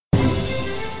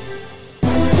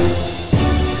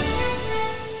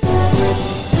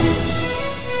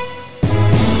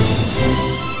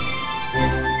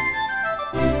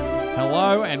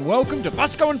and welcome to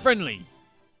Busco and Friendly.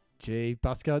 Gee,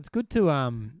 Busco, it's good to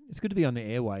be on the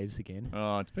airwaves again.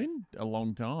 Oh, it's been a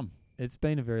long time. It's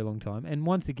been a very long time. And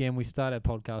once again, we start our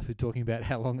podcast with talking about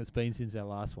how long it's been since our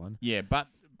last one. Yeah, but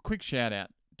quick shout out.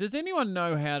 Does anyone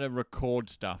know how to record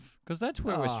stuff? Because that's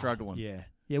where we're struggling. Yeah.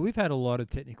 Yeah, we've had a lot of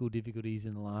technical difficulties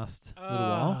in the last little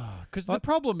while. Because the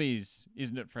problem is,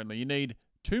 isn't it, Friendly? You need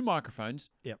two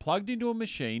microphones plugged into a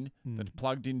machine that's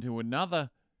plugged into another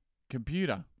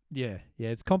computer. Yeah,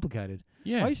 it's complicated.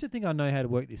 Yeah. I used to think I know how to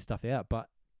work this stuff out, but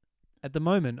at the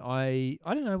moment, I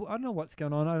don't know. I don't know what's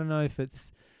going on. I don't know if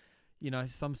it's,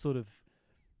 some sort of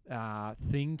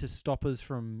thing to stop us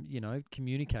from,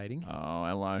 communicating. Oh,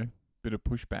 hello. Bit of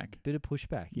pushback.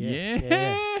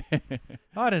 Yeah.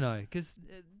 I don't know, because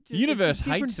the universe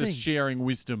hates us sharing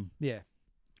wisdom. Yeah.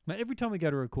 Now, every time we go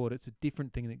to record, it's a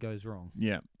different thing that goes wrong.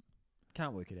 Yeah.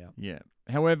 Can't work it out. Yeah.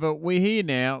 However, we're here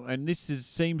now, and this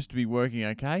seems to be working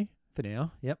okay. For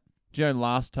now, yep. Do you know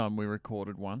last time we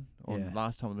recorded one, or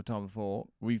last time or the time before,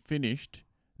 we finished,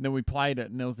 and then we played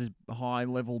it, and there was this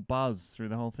high-level buzz through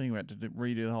the whole thing. We had to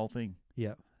redo the whole thing.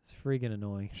 Yeah. It's friggin'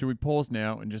 annoying. Should we pause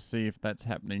now and just see if that's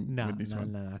happening with this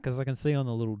one? No, because I can see on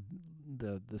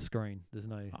the screen. There's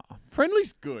no...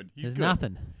 Friendly's good. He's There's good.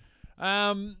 nothing.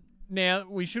 Now,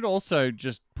 we should also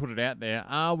just put it out there.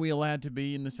 Are we allowed to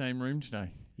be in the same room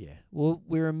today? Yeah. Well,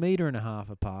 we're 1.5 meters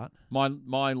apart.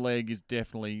 My leg is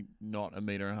definitely not 1.5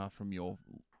 meters from your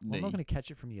knee. I'm not going to catch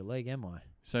it from your leg, am I?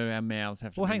 So our mouths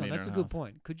have to be hang a on. metre That's a and good half.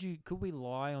 point. Could we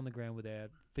lie on the ground with our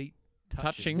feet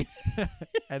Touching.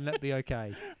 and that be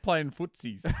okay? Playing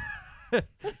footsies.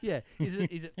 Yeah. Is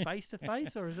it face to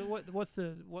face, or is it what's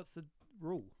the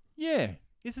rule? Yeah.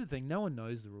 This is the thing. No one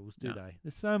knows the rules, do No. they?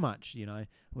 There's so much, we're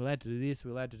allowed to do this,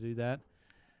 we're allowed to do that.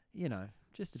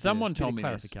 Just Someone bit told of me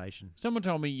clarification. Someone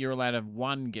told me you're allowed to have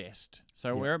one guest.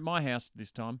 So we're at my house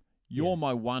this time. You're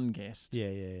my one guest.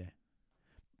 Yeah.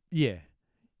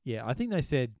 I think they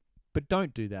said, but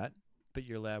don't do that. But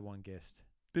you're allowed one guest.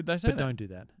 Did they say But that? don't do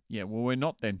that. Yeah, well, we're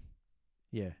not then.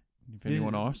 Yeah. If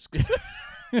anyone asks.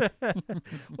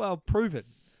 Well, prove it.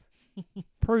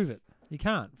 Prove it. You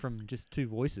can't from just two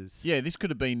voices. Yeah, this could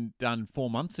have been done 4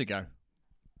 months ago.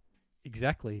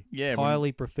 Exactly. Yeah.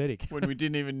 Highly prophetic. When we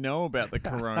didn't even know about the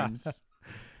corones.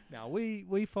 Now,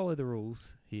 we follow the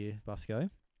rules here, Busco.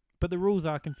 But the rules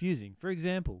are confusing. For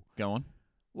example, Go on.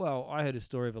 well, I heard a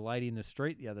story of a lady in the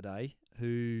street the other day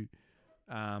who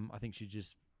I think she'd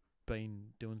just been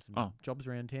doing some jobs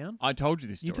around town. I told you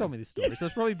this story. You told me this story, so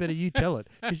it's probably better you tell it,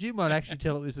 because you might actually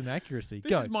tell it with some accuracy.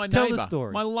 This Go, is my tell neighbour. the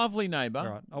story. My lovely neighbour. All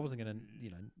right, I wasn't going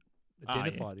to,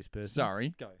 identify this person.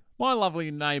 Sorry. Go. My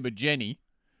lovely neighbour Jenny,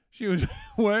 she was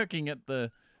working at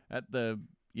the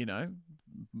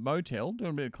motel, doing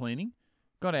a bit of cleaning.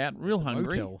 Got out real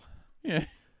hungry. Motel. Yeah,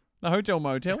 the hotel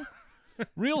motel.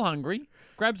 Real hungry.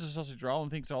 Grabs a sausage roll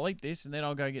and thinks I'll eat this, and then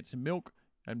I'll go get some milk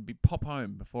and pop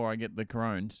home before I get the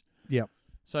corones. Yep.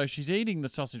 So she's eating the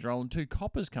sausage roll, and two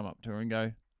coppers come up to her and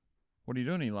go, "What are you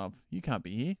doing here, love? You can't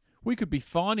be here. We could be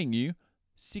fining you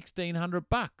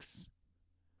 $1,600."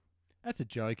 That's a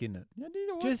joke, isn't it? Yeah,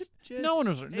 Just no one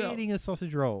was eating a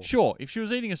sausage roll. Sure, if she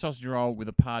was eating a sausage roll with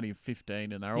a party of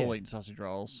 15 and they're all eating sausage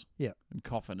rolls and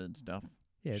coughing and stuff,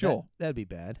 Yeah, that'd be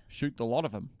bad. shoot the lot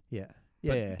of them. Yeah.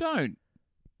 But Yeah. don't,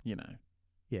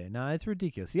 Yeah, no, it's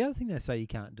ridiculous. The other thing they say you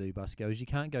can't do, Busco, is you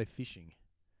can't go fishing.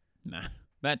 Nah,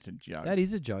 that's a joke. That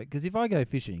is a joke, because if I go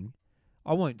fishing,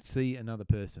 I won't see another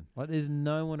person. Like, there's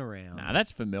no one around. Nah,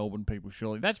 that's for Melbourne people,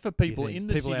 surely. That's for people think? in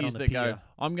the People out cities on the that go, pier.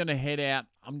 I'm going to head out,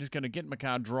 I'm just going to get in my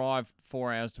car, drive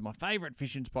 4 hours to my favourite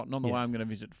fishing spot, and on the way I'm going to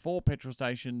visit 4 petrol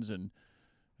stations and.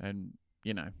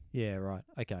 Yeah, right.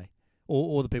 Okay.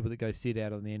 Or the people that go sit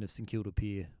out on the end of St Kilda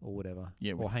Pier or whatever.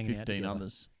 Yeah, or with hanging out 15 together.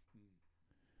 others.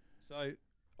 So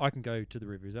I can go to the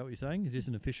river. Is that what you're saying? Is this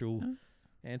an official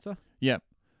answer? Yeah.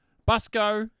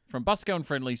 Busco from Busco and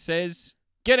Friendly says,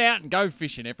 get out and go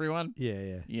fishing, everyone.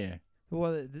 Yeah. Yeah.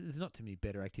 Well, there's not too many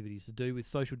better activities to do with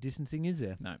social distancing, is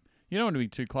there? No. You don't want to be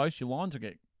too close. Your lines will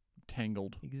get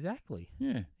tangled. Exactly.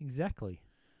 Yeah. Exactly.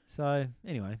 So,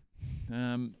 anyway.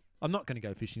 Um. I'm not going to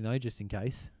go fishing, though, just in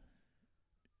case.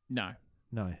 No.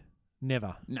 No.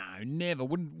 Never. No, never.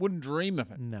 Wouldn't dream of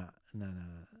it. No.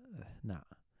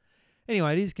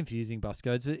 Anyway, it is confusing,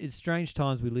 Busco. It's strange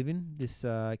times we live in. This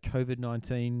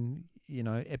COVID-19,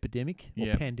 epidemic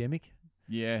or pandemic.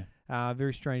 Yeah.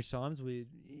 Very strange times. We're,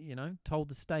 told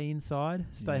to stay inside,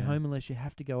 stay home unless you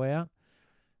have to go out.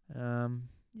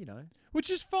 Which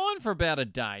is fine for about a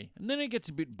day, and then it gets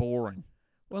a bit boring.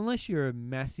 Well, unless you're a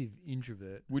massive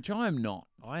introvert. Which I am not.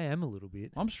 I am a little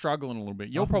bit. I'm struggling a little bit.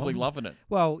 You're probably loving it.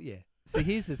 Well, yeah. So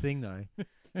here's the thing, though.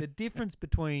 The difference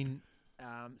between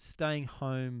staying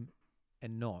home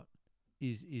and not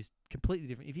is completely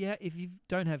different. If you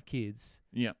don't have kids,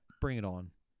 Yeah. bring it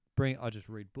on. I just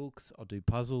read books. I'll do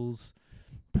puzzles.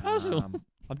 Puzzle.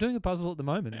 I'm doing a puzzle at the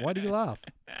moment. Why do you laugh?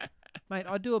 Mate,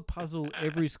 I do a puzzle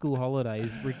every school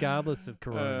holidays, regardless of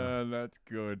Corona. That's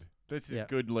good. This is Yeah.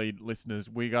 good, listeners.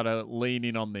 We got to lean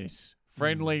in on this.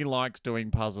 Friendly likes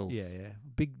doing puzzles. Yeah.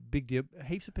 Big deal.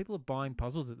 Heaps of people are buying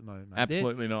puzzles at the moment, mate.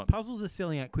 Absolutely not. Puzzles are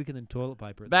selling out quicker than toilet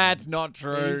paper. That's the not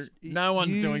true. is- No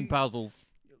one's you- doing puzzles.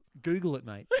 moment. Google it,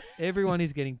 mate. Everyone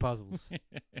is getting puzzles.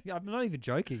 Yeah, I'm not even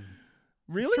joking.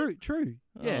 Really? True.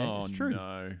 Yeah, Oh, it's true.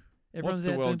 no. Everyone's What's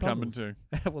the out world doing coming puzzles.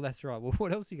 to? Well, that's right. Well,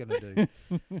 what else are you going to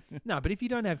do? No, but if you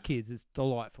don't have kids, it's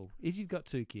delightful. If you've got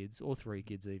 2 kids or 3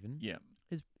 kids even, Yeah.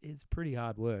 it's pretty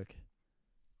hard work.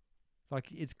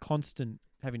 Like, it's constant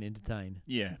having to entertain.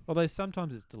 Yeah. Although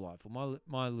sometimes it's delightful.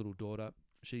 My little daughter,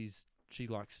 she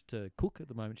likes to cook at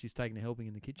the moment. She's taking a helping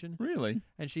in the kitchen. Really?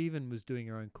 And she even was doing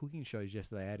her own cooking shows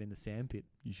yesterday out in the sandpit,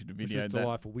 You should have which videoed was that.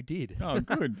 delightful. We did. Oh,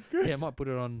 good. Good. Yeah, I might put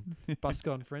it on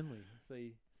Buscon Friendly and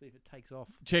see if it takes off.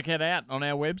 Check it out on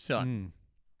our website, Mm.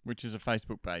 which is a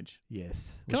Facebook page.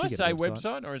 Yes. We Can I should get a say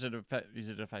website or is it a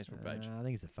Facebook page? I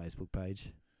think it's a Facebook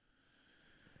page.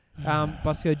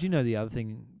 Busco, do you know the other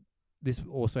thing? This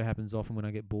also happens often when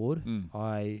I get bored. Mm.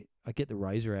 I get the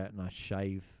razor out and I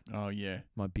shave Oh, yeah.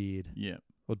 my beard Yeah.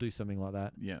 or do something like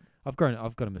that. Yeah. I've got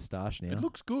a moustache now. It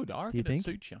looks good. I reckon you it think?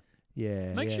 suits you.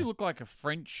 Yeah. Makes yeah. you look like a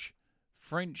French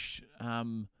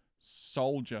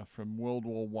soldier from World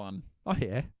War One. Oh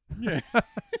yeah. Yeah.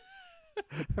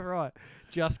 Right.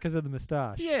 Just because of the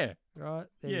moustache. Yeah. Right.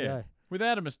 There Yeah. you go.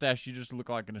 Without a moustache, you just look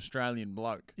like an Australian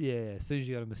bloke. Yeah. As soon as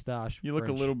you got a moustache, You look a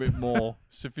French. little bit more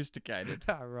sophisticated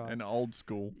Ah, right. and old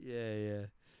school. Yeah.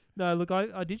 No, look,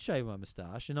 I did shave my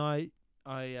moustache, and I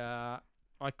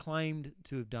claimed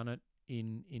to have done it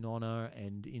in honour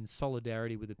and in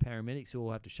solidarity with the paramedics who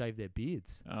all have to shave their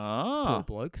beards. Poor Ah.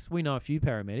 blokes. We know a few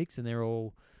paramedics, and they're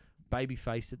all baby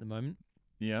faced at the moment.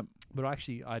 Yep. But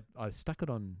actually, I stuck it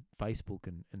on Facebook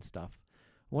and stuff.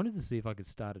 I wanted to see if I could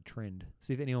start a trend,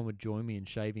 see if anyone would join me in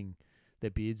shaving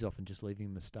their beards off and just leaving a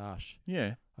moustache.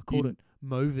 Yeah. I called it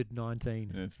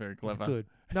Movid-19. That's very It's clever. good.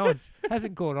 No, it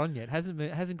hasn't caught on yet.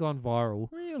 Hasn't gone viral.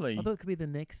 Really? I thought it could be the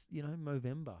next,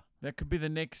 Movember. That could be the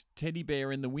next teddy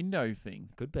bear in the window thing.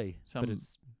 Could be, Some- but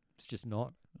it's just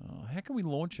not. Oh, how can we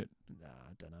launch it?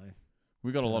 I don't know.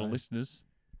 We got a lot of Dunno. listeners.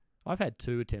 I've had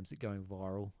 2 attempts at going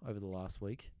viral over the last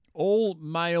week. All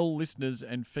male listeners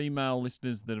and female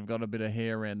listeners that have got a bit of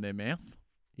hair around their mouth,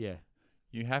 Yeah.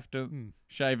 you have to Mm.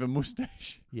 shave a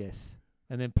mustache. Yes.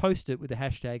 And then post it with the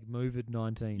hashtag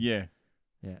Movid-19. Yeah.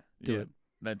 Yeah. Do Yeah. it.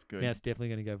 That's good. Now it's definitely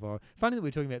going to go viral. Funny that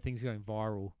we're talking about things going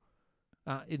viral,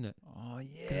 isn't it? Oh,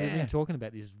 Because we've yeah. been talking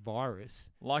about this virus.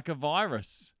 Like a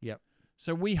virus. Yep.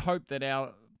 So we hope that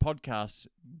our podcast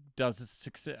does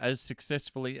as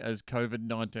successfully as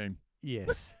COVID-19.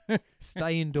 Yes.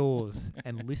 Stay indoors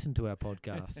and listen to our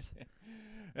podcast.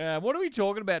 What are we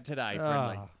talking about today,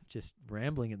 Friendly? Just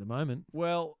rambling at the moment.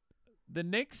 Well, the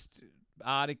next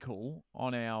article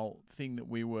on our thing that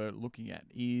we were looking at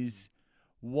is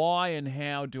Why and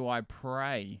How Do I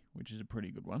Pray, which is a pretty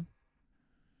good one.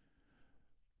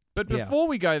 But Yeah. before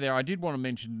we go there, I did want to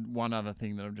mention one other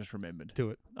thing that I've just remembered. Do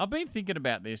it. I've been thinking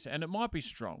about this, and it might be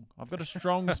strong. I've got a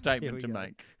strong Here statement we to go.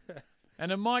 make,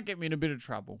 and it might get me in a bit of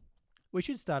trouble. We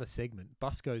should start a segment.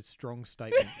 Busco's strong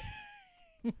statement.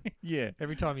 Yeah.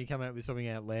 Every time you come out with something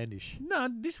outlandish. No,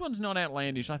 this one's not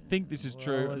outlandish. I think this is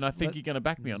true, Well, and I let's- think let- you're going to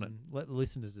back me on it. Let the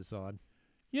listeners decide.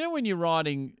 You know when you're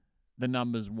writing the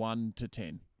numbers 1 to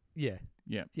 10? Yeah.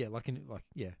 Yeah. Yeah,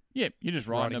 yeah. Yeah, you're just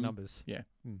writing them. numbers. Yeah.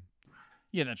 Mm.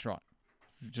 Yeah, that's right.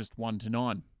 Just 1 to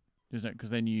 9, isn't it? Because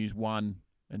then you use 1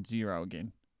 and 0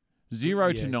 again.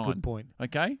 0 to Yeah, 9. Good point.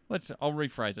 Okay? I'll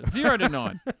rephrase it. 0 to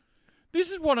 9. This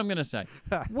is what I'm going to say.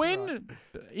 When,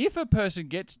 if a person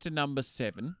gets to number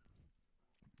 7,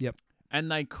 Yep. and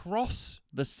they cross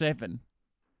the 7, What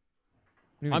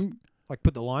do you mean? I'm Like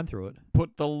put the line through it.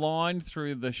 put the line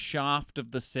through the shaft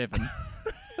of the 7.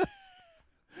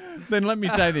 Then let me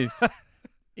say this: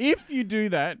 if you do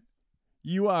that,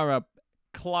 you are a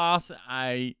Class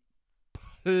A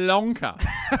plonker.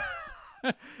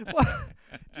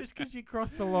 Just because you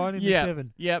cross the line in Yeah. the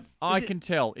 7. Yep, I it- can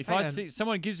tell. If hang I on. see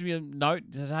someone gives me a note,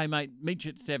 says, "Hey mate, meet you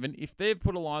at 7," if they've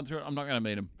put a line through it, I'm not going to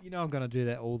meet them. You know I'm going to do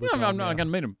that all the No, time. I'm not now. going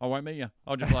to meet them. I won't meet you.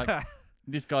 I'll just like,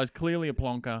 this guy's clearly a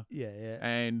plonker, Yeah.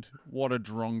 and what a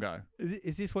drongo.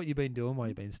 Is this what you've been doing while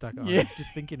you've been stuck at home? Yeah.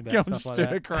 Just thinking about Going stuff like stir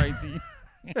that. crazy.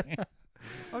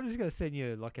 I'm just going to send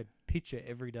you like a picture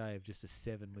every day of just a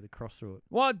 7 with a cross through it.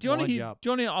 Well, do you want to Wind you hear? up. Do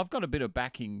you want to? I've got a bit of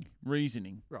backing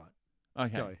reasoning. Right.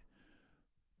 Okay. Go.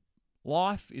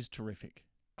 Life is terrific.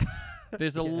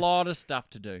 There's a lot of stuff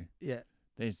to do. Yeah.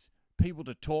 There's people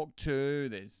to talk to.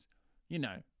 There's, you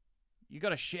got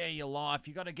to share your life.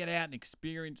 You got to get out and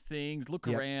experience things, look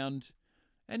around.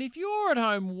 And if you're at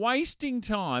home wasting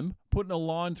time putting a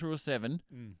line through a 7,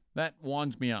 that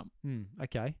winds me up.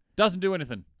 Okay. Doesn't do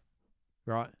anything.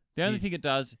 Right. The only thing it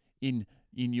does, in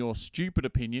your stupid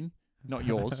opinion, not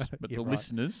yours, but the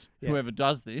listeners, whoever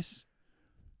does this,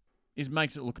 is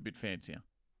makes it look a bit fancier.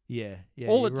 Yeah.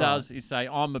 All it does is say,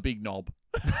 I'm a big knob.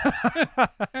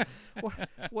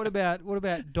 What about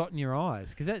dotting your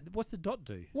I's? Because what's the dot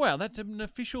do? Well, that's an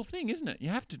official thing, isn't it? You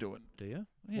have to do it. Do you?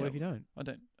 Yeah, what if you don't? I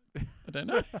don't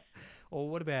know. Or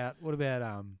what about when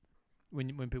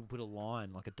people put a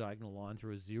line, like a diagonal line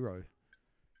through a 0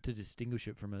 to distinguish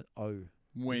it from an O?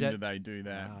 When do they do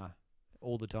that?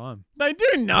 All the time. They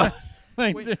do not.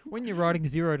 When you're writing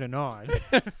 0 to 9.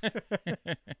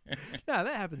 No,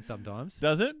 that happens sometimes.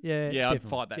 Does it? Yeah, I'd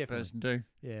fight that person too.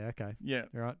 Yeah, okay. Yeah.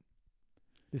 Right.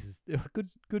 This is a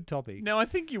good topic. Now, I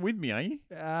think you're with me, are you?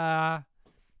 I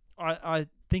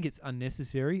think it's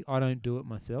unnecessary. I don't do it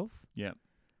myself. Yeah.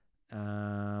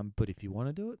 But if you want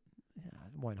to do it, I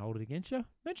won't hold it against you.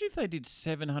 Imagine if they did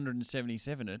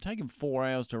 777. It'd take them 4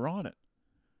 hours to write it.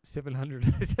 700.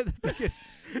 Is that the biggest?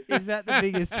 Is that the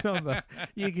biggest number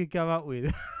you could come up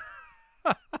with?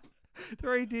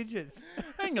 3 digits.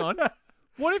 Hang on.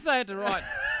 What if they had to write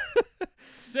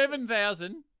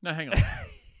 7,000? No, hang on.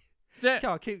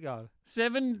 Come on, keep going.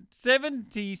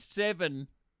 77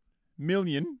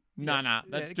 million. No,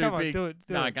 that's too big. Do it.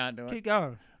 I can't do it. Keep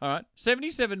going. All right,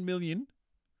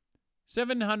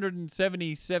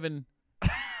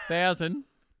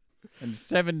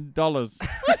 77,777,007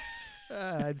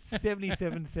 It's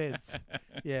 77 cents.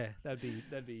 Yeah,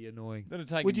 that'd be annoying. That'd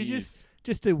take Would you years.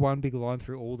 just do one big line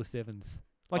through all the 7s?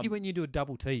 Like when you do a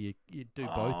double T, you do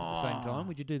both at the same time.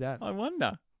 Would you do that? I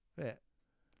wonder. Yeah.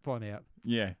 Find out.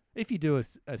 Yeah. If you do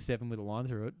a 7 with a line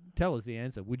through it, tell us the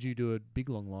answer. Would you do a big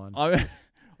long line?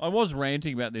 I was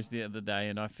ranting about this the other day,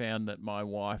 and I found that my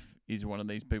wife is one of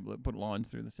these people that put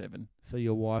lines through the 7. So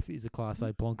your wife is a Class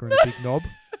A plonker and a big knob?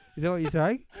 Is that what you're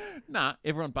saying? Nah,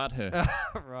 everyone but her.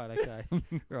 Right, okay.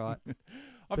 Right.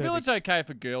 I feel it's okay if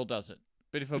a girl does it,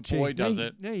 but if a boy does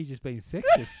it... Now you're just being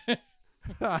sexist.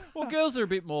 Well, girls are a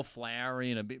bit more flowery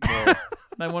and a bit more...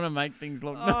 they want to make things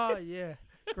look nice. Oh, yeah.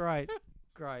 Great.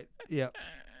 Yep.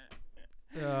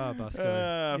 Oh,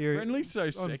 Busco. Friendly, so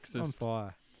sexist. On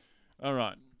fire. All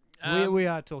right. We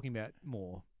are talking about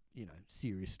more,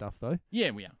 serious stuff, though.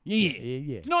 Yeah, we are.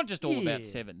 Yeah. It's not just all about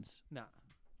 7s. No.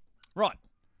 Right.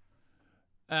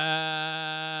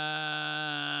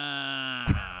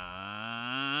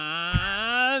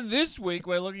 This week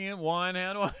we're looking at why and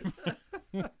how do I...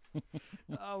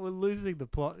 Oh, we're losing the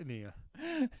plot in here.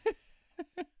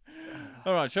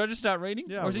 All right, shall I just start reading?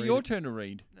 Yeah, or is it your turn to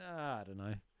read? I don't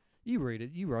know. You read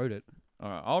it. You wrote it. All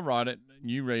right, I'll write it,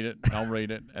 you read it, I'll read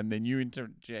it, and then you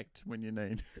interject when you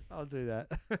need. I'll do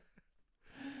that.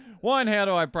 Why and how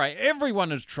do I pray? Everyone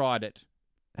has tried it.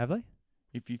 Have they?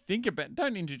 If you think about...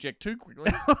 Don't interject too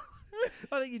quickly.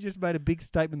 I think you just made a big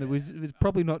statement that was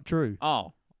probably not true.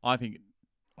 Oh, I think...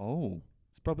 Oh.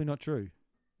 It's probably not true.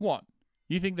 What?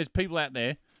 You think there's people out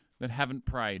there that haven't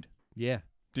prayed? Yeah.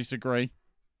 Disagree?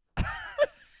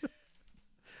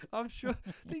 I'm sure.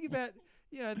 Think about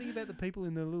the people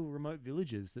in the little remote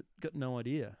villages that got no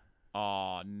idea.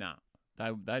 Oh, no.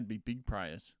 They'd be big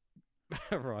prayers.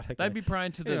 Right, okay. They'd be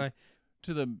praying to the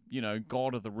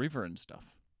God of the river and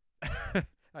stuff.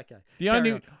 Okay.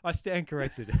 Carry on. I stand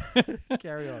corrected.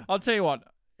 Carry on. I'll tell you what.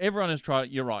 Everyone has tried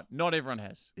it. You're right. Not everyone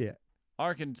has. Yeah. I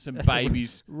reckon some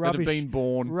babies that have been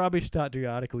born. Rubbish start to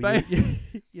your article.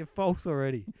 You're false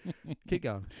already. Keep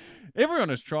going. Everyone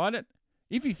has tried it.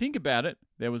 If you think about it,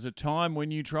 there was a time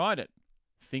when you tried it.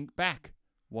 Think back.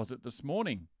 Was it this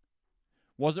morning?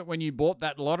 Was it when you bought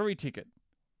that lottery ticket?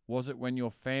 Was it when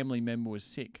your family member was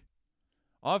sick?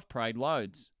 I've prayed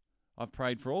loads. I've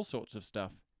prayed for all sorts of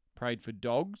stuff. Prayed for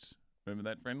dogs. Remember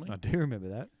that, Friendly? I do remember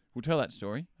that. We'll tell that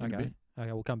story in a bit.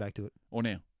 Okay, we'll come back to it. Or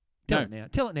now. Tell it now.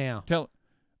 Tell it now.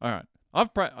 All right.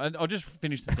 I've prayed. I'll just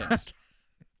finish the sentence.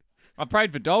 I've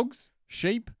prayed for dogs,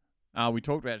 sheep. We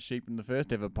talked about sheep in the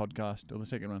first ever podcast, or the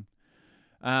second one.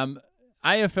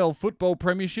 AFL football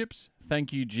premierships.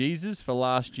 Thank you, Jesus, for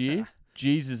last year.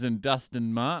 Jesus and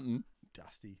Dustin Martin.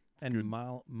 Dusty. And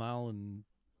Marlon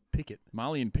Pickett.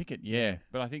 Marley and Pickett, yeah.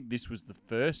 But I think this was the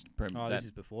first premier. Oh, this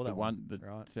is before that one.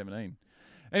 Right. 17.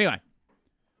 Anyway,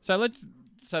 so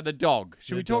the dog.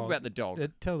 Should we talk about the dog?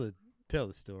 Tell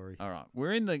the story. All right.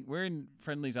 We're in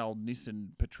Friendly's old Nissan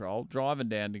Patrol, driving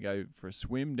down to go for a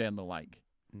swim down the lake.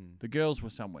 The girls were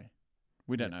somewhere.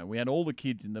 We don't know. We had all the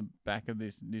kids in the back of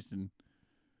this Nissan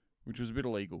which was a bit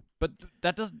illegal. But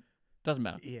that doesn't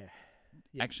matter. Yeah.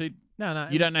 Yeah. Actually, No.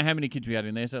 you don't know how many kids we had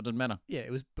in there, so it doesn't matter. Yeah,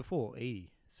 it was before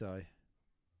Edie, so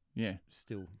Yeah.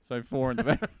 still. So 4 in the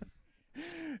back.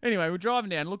 Anyway, we're driving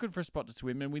down looking for a spot to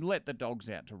swim, and we let the dogs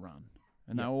out to run.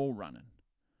 And they're all running.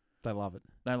 They love it.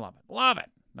 They love it. Love it.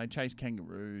 They chase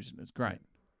kangaroos, and it's great.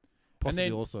 Possibly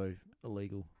then- also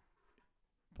illegal.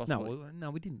 Possibly.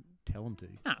 No, we didn't tell them to.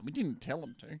 No, we didn't tell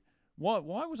them to. Why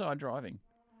was I driving?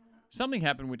 Something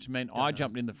happened which meant Don't I know.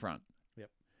 jumped in the front. Yep.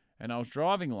 And I was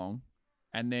driving along,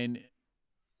 and then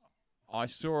I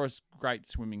saw a great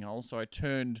swimming hole, so I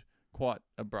turned quite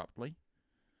abruptly,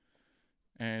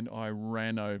 and I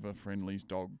ran over Friendly's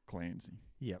dog, Clancy.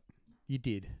 Yep, you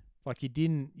did. Like you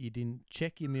didn't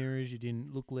check your mirrors. You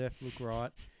didn't look left, look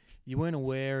right. You weren't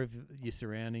aware of your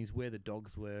surroundings, where the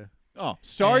dogs were. Oh,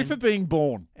 sorry And- for being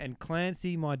born. And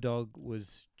Clancy, my dog,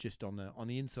 was just on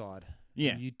the inside.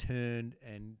 Yeah. And you turned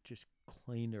and just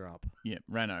cleaned her up. Yeah,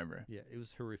 ran over her. Yeah, it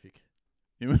was horrific.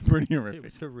 It was pretty horrific. It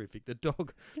was horrific.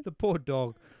 The poor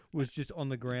dog, was just on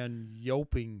the ground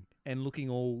yelping and looking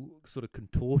all sort of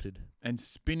contorted. And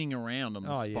spinning around on the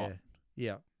Oh spot.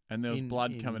 yeah, And there was In-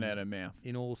 blood coming in- out her mouth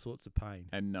in all sorts of pain.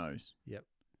 and nose. Yeah,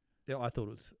 I thought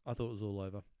it was all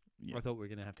over. Yeah. I thought we were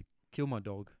gonna have to kill my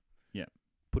dog. Yeah.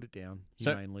 Put it down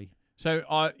So- humanely.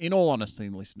 So, in all honesty,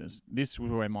 listeners, this was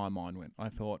where my mind went. I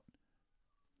thought,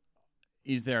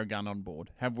 is there a gun on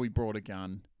board? Have we brought a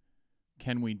gun?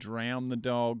 Can we drown the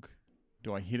dog?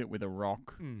 Do I hit it with a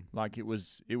rock? Like it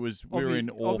was. We were in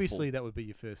awful. Obviously, that would be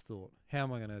your first thought. How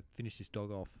am I going to finish this dog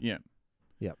off? Yeah.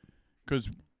 Yep. Because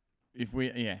it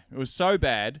was so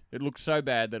bad. It looked so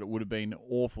bad that it would have been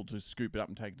awful to scoop it up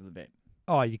and take it to the vet.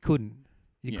 Oh, you couldn't.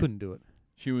 You Yeah. couldn't do it.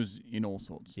 She was in all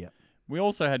sorts. Yeah. We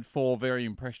also had 4 very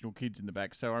impressionable kids in the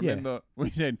back. So I Yeah. remember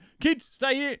we said, "Kids,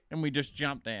 stay here," and we just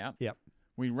jumped out. Yep.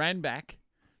 We ran back,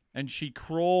 and she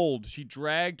crawled. She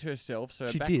dragged herself, so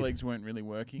her She back did. legs weren't really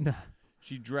working. No.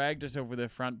 She dragged herself with her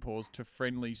front paws to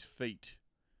Friendly's feet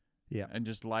Yeah. and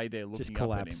just lay there looking Just up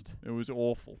collapsed. at him. It was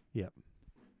awful. Yeah.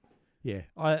 It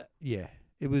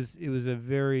was a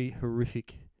very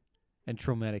horrific and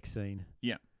traumatic scene.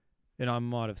 Yeah. And I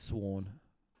might have sworn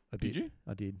a bit. Did you?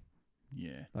 I did.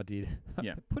 Yeah. I did.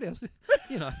 Yeah. What else?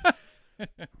 You know,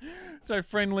 So it's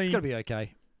Friendly got to be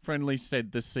okay.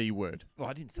 said the C word. Well,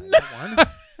 I didn't say that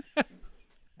one.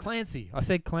 Clancy. I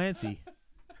said Clancy.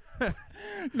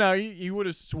 No, you would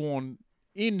have sworn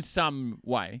in some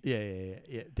way.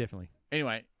 Yeah, definitely.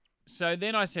 Anyway, so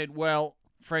then I said, well,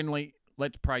 Friendly,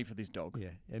 let's pray for this dog.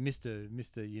 Yeah,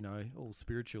 Mr. You know, all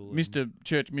spiritual. and- Mr.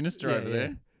 Church Minister Yeah, over yeah.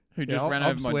 there who Yeah, just ran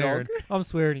I'm over my swearing. dog. I'm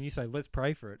swearing, and you say, "Let's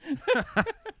pray for it."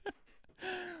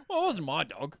 Well, it wasn't my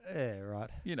dog, Yeah, right.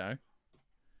 you know.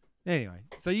 Anyway,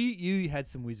 so you had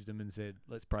some wisdom and said,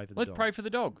 "Let's pray for the Let's dog." pray for the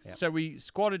dog. Yep. So we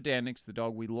squatted down next to the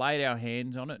dog. We laid our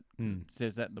hands on it. Mm. It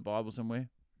says that in the Bible somewhere.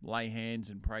 Lay hands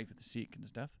and pray for the sick and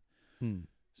stuff. Mm.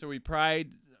 So we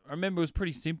prayed. I remember it was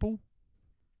pretty simple.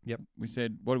 Yep. We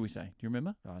said, what did we say? Do you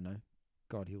remember? Oh no,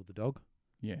 God heal the dog.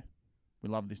 Yeah. We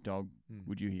love this dog. Mm.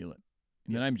 Would you heal it?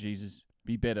 In the Yep. name of Jesus,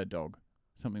 be better, dog.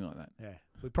 Something like that. Yeah,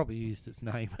 we probably used its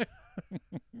name.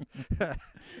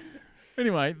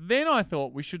 Anyway, then I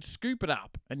thought we should scoop it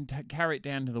up and carry it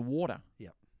down to the water.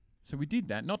 Yep. So we did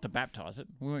that, not to baptize it.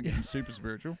 We weren't getting super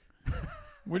spiritual.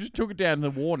 We just took it down to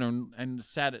the water and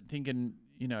sat it thinking,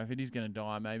 you know, if it is going to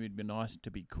die, maybe it'd be nice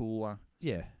to be cooler.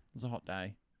 Yeah. It was a hot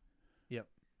day. Yep.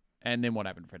 And then what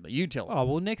happened, Friendly? You tell it. Oh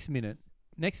well, next minute,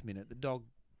 the dog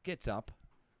gets up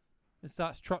and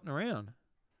starts trotting around,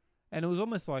 and it was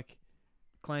almost like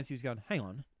Clancy was going, "Hang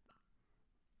on,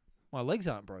 my legs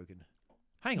aren't broken.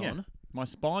 Hang Yeah. on, My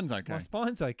spine's okay. my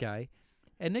spine's okay."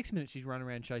 And next minute, she's running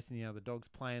around chasing the other dogs,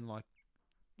 playing like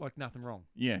nothing wrong.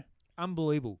 Yeah.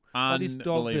 Unbelievable. Like this dog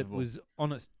that Unbelievable. was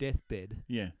on its deathbed.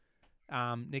 Yeah.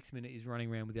 Next minute is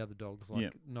running around with the other dogs like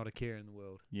Yep. not a care in the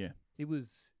world. Yeah. It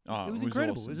was Oh, it was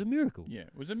incredible. awesome. It was a miracle. Yeah,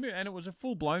 it was and it was a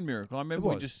full blown miracle. I remember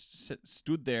we was. just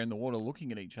stood there in the water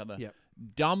looking at each other, Yep.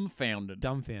 dumbfounded.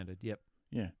 Dumbfounded. Yep.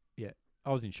 Yeah.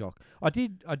 I was in shock. I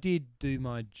did do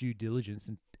my due diligence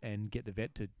and get the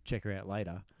vet to check her out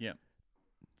later.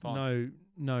 Fine.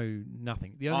 No,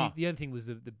 nothing. The only thing was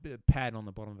the pad on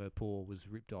the bottom of her paw was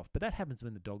ripped off. But that happens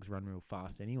when the dogs run real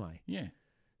fast anyway. Yeah.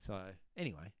 So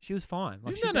anyway, she was fine.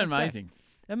 Like, she Isn't that bounced back. amazing?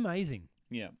 Amazing.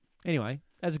 Yeah. Anyway,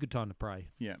 that's a good time to pray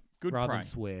Yeah. Good rather pray. than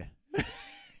swear.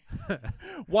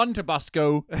 1 to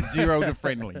Busco, 0 to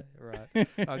Friendly. Right.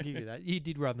 I'll give you that. You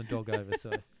did run the dog over,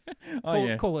 so Oh, call,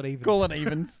 yeah. call it even. Call it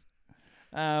evens.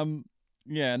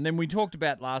 Yeah, and then we talked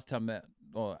about last time,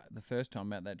 or the first time,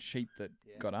 about that sheep that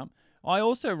got up. I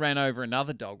also ran over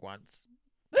another dog once.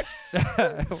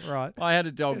 Right. I had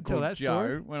a dog Tell called that Joe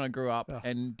story. when I grew up, Oh.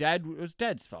 and it was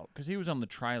Dad's fault because he was on the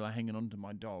trailer hanging onto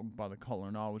my dog by the collar,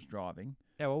 and I was driving.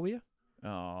 How old were you?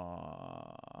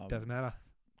 Don't matter.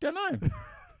 know.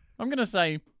 I'm gonna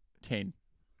say 10.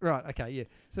 Right. Okay. Yeah.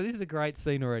 So this is a great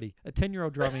scene already. A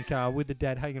 10-year-old driving a car with the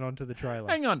dad hanging onto the trailer.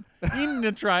 Hang on, in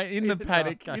the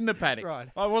paddock, okay. in the paddock. Right.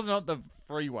 I wasn't on the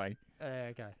freeway,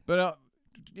 Okay. but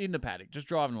in the paddock, just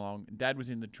driving along. And Dad was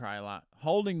in the trailer,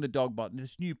 holding the dog by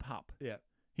this new pup. Yeah.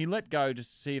 He let go to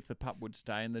see if the pup would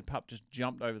stay, and the pup just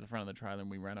jumped over the front of the trailer, and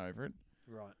we ran over it.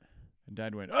 Right. And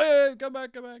Dad went, "Hey, come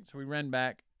back, come back!" So we ran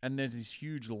back, and there's this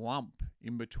huge lump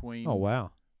in between Oh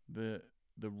wow. the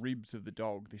ribs of the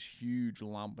dog. This huge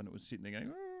lump, and it was sitting there going.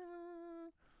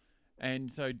 "Arr."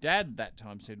 And so Dad that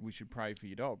time said we should pray for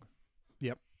your dog.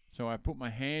 Yep. So I put my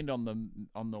hand on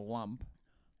the lump,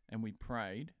 and we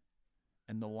prayed,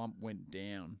 and the lump went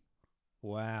down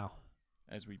Wow.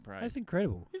 as we prayed. That's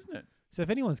incredible. Isn't it? So if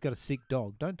anyone's got a sick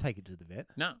dog, don't take it to the vet.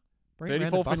 No. Bring it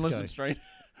around 34 to Finlayson Busco. Street.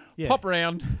 Yeah. Pop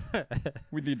around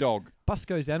with your dog.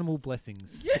 Busco's Animal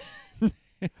Blessings.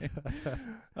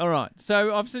 All right.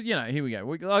 So I've said, here we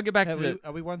go. I'll get back to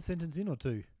Are we one sentence in or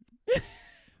two?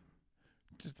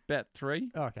 just about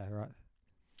 3. Oh, okay. Right.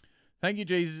 Thank you,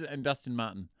 Jesus and Dustin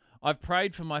Martin. I've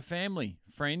prayed for my family,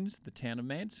 friends, the town of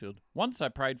Mansfield. Once I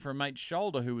prayed for a mate's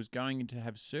shoulder who was going to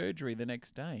have surgery the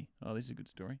next day. Oh, this is a good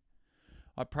story.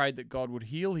 I prayed that God would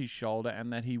heal his shoulder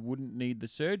and that he wouldn't need the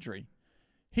surgery.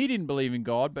 He didn't believe in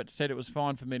God, but said it was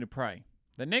fine for me to pray.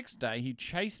 The next day, he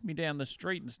chased me down the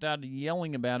street and started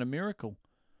yelling about a miracle.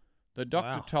 The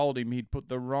doctor Wow. told him he'd put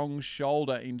the wrong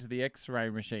shoulder into the x-ray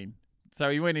machine. So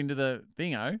he went into the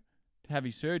thingo to have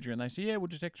his surgery, and they said, yeah, we'll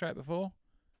just x-ray it before.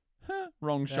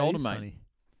 Wrong That shoulder, is mate. funny.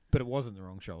 But it wasn't the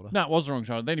wrong shoulder. No, it was the wrong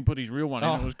shoulder. Then he put his real one in,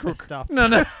 and it was crook. Stuff.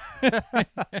 No.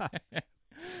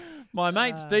 My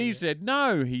mate Steve yeah. said,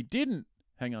 no, he didn't.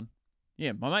 Hang on.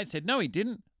 Yeah, my mate said, no, he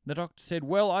didn't. The doctor said,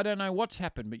 well, I don't know what's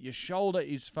happened, but your shoulder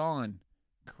is fine.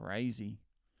 Crazy.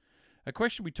 A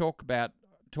question we talked about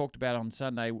on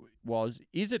Sunday was,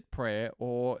 is it prayer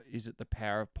or is it the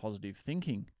power of positive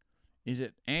thinking? Is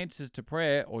it answers to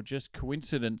prayer or just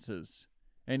coincidences?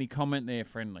 Any comment there,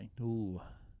 Friendly? Ooh.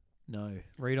 No.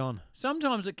 Read on.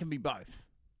 Sometimes it can be both.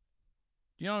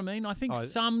 Do you know what I mean? I think Oh,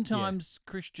 sometimes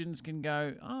Christians can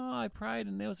go, oh, I prayed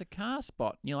and there was a car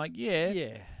spot. And you're like, yeah,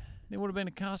 Yeah. there would have been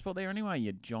a car spot there anyway,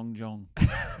 you jong.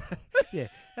 Yeah.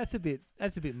 That's a bit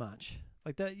much.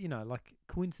 Like that, like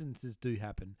coincidences do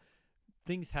happen.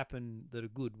 Things happen that are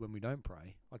good when we don't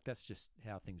pray. Like that's just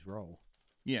how things roll.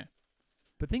 Yeah.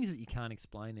 But things that you can't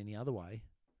explain any other way,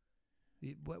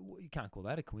 you can't call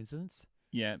that a coincidence.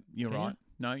 Yeah, you're Can you? right.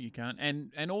 No, you can't.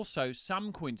 And also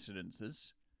some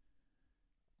coincidences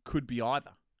could be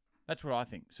either. That's what I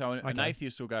think. So an Okay.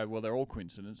 atheist will go, well, they're all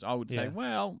coincidence. I would say, Yeah.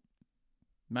 well,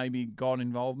 maybe God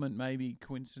involvement, maybe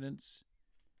coincidence.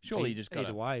 Surely you just got either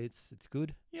to... way, it's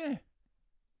good. Yeah.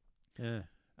 Yeah.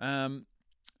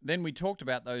 Then we talked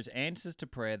about those answers to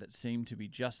prayer that seemed to be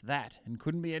just that and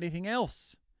couldn't be anything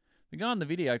else. The guy in the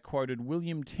video quoted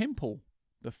William Temple,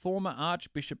 the former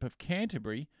Archbishop of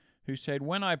Canterbury, who said,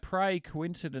 when I pray,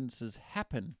 coincidences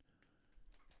happen.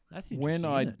 That's interesting. When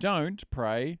I isn't it? don't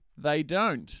pray, they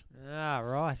don't. Ah,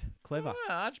 right. Clever.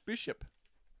 Archbishop.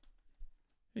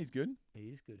 He's good. He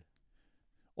is good.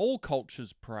 All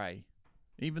cultures pray,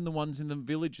 even the ones in the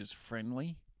villages.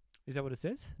 Friendly. Is that what it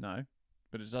says? No,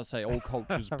 but it does say all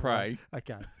cultures Right. pray.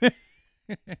 Okay.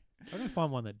 I'm going to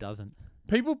find one that doesn't.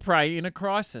 People pray in a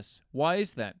crisis. Why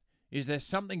is that? Is there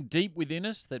something deep within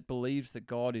us that believes that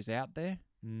God is out there?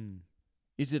 Mm.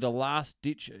 Is it a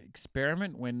last-ditch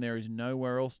experiment when there is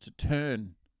nowhere else to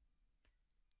turn?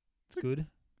 It's good.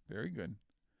 Very good.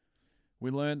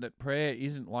 We learned that prayer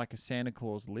isn't like a Santa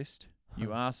Claus list.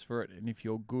 You ask for it, and if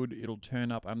you're good, it'll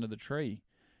turn up under the tree.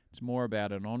 It's more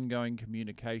about an ongoing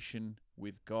communication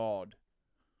with God.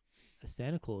 A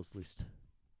Santa Claus list.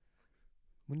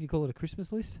 Wouldn't you call it a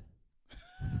Christmas list?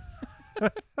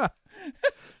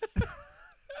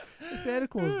 A Santa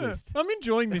Claus list. I'm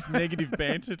enjoying this negative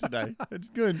banter today. It's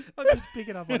good. I'm just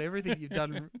picking up on everything you've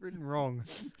done written wrong.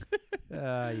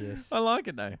 Yes. I like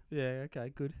it though. Yeah,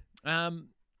 okay, good.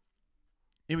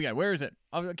 Here we go. Where is it?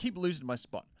 I keep losing my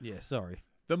spot. Yeah, sorry.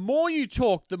 The more you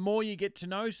talk, the more you get to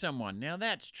know someone. Now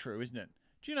that's true, isn't it?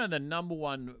 Do you know the number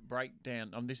one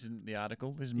breakdown? This isn't the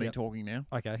article. This is me Yep. talking now.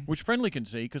 Okay. Which Friendly can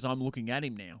see because I'm looking at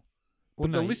him now. Well,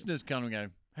 But the no, listeners come and go,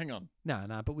 hang on. No,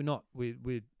 but we're not. We're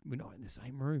not in the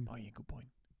same room. Oh, yeah, good point.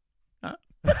 Huh?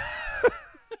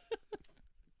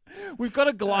 We've got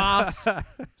a glass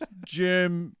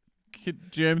germ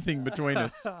thing between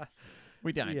us.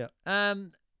 We don't. Yeah.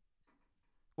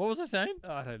 What was I saying?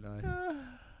 I don't know.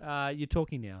 You're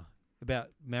talking now about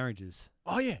marriages.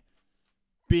 Oh yeah,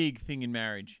 big thing in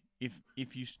marriage.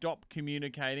 If you stop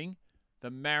communicating, the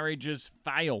marriages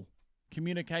fail.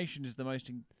 Communication is the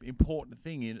most important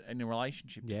thing in a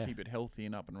relationship to Yeah. keep it healthy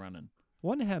and up and running. I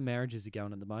wonder how marriages are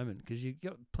going at the moment because you've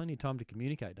got plenty of time to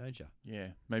communicate, don't you? Yeah,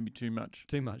 maybe too much.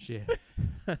 Too much, yeah.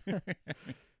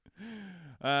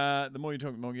 The more you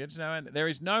talk, the more you get to know. And there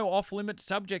is no off-limits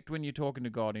subject when you're talking to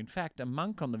God. In fact, a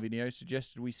monk on the video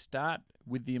suggested we start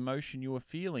with the emotion you are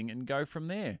feeling and go from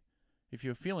there. If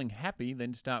you're feeling happy,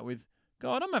 then start with,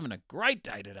 God, I'm having a great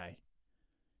day today.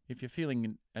 If you're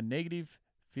feeling a negative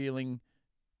feeling,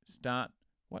 start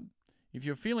what? If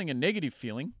you're feeling a negative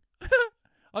feeling,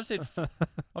 I've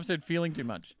said feeling too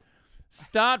much.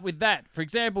 Start with that. For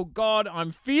example, God,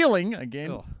 I'm feeling,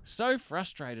 again, Oh. so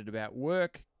frustrated about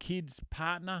work, kids,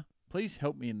 partner. Please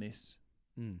help me in this.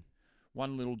 Mm.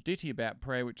 One little ditty about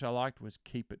prayer which I liked was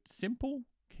keep it simple,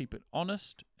 keep it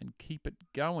honest, and keep it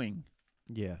going.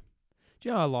 Yeah. Do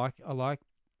you know I like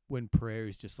when prayer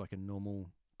is just like a normal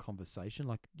conversation,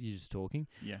 like you're just talking.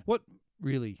 Yeah. What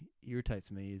really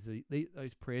irritates me is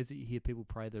those prayers that you hear people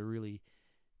pray that are really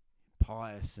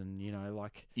pious and, you know,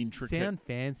 like Intricate. sound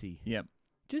fancy. Yep.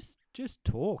 Just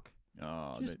talk.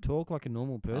 Oh, Just talk like a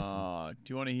normal person. oh,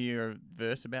 do you want to hear a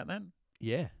verse about that?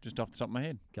 Yeah. Just off the top of my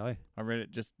head. Go. I read it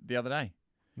just the other day.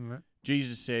 Right.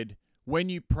 Jesus said, when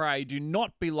you pray, do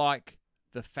not be like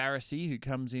the Pharisee who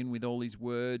comes in with all his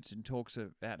words and talks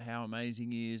about how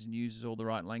amazing he is and uses all the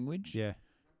right language. Yeah.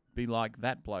 Be like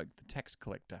that bloke, the tax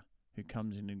collector, who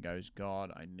comes in and goes,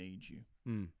 God, I need you.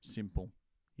 Mm. Simple.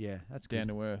 Yeah, that's Down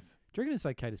good. to earth. Do you reckon it's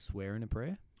okay to swear in a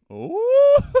prayer? Oh.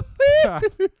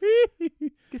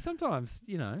 Because sometimes,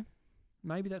 you know,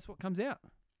 maybe that's what comes out.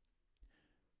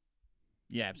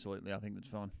 Yeah, absolutely. I think that's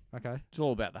fine. Okay. It's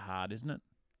all about the heart, isn't it?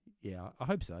 Yeah, I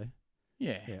hope so.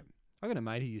 Yeah. Yeah. I got a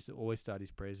mate who used to always start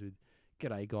his prayers with,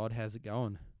 "G'day God, how's it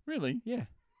going?" Really? Yeah,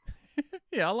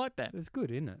 Yeah, I like that. that's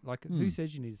good, isn't it? Like, Hmm. who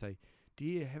says you need to say,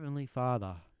 "Dear Heavenly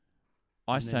Father"?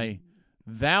 I And say,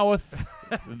 then- thou'th,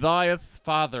 thieth,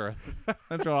 fathereth.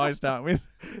 That's what I start with.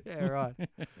 Yeah, right.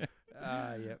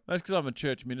 Yeah. That's because I'm a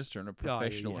church minister and a Oh, yeah,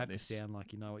 professional you at have this. to sound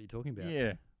like you know what you're talking about.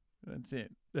 Yeah, that's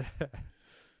it.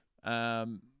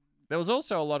 There was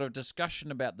also a lot of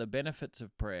discussion about the benefits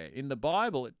of prayer. In the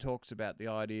Bible, it talks about the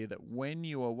idea that when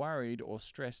you are worried or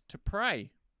stressed, to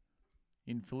pray.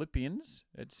 In Philippians,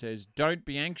 it says, don't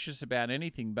be anxious about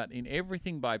anything, but in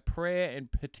everything by prayer and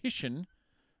petition,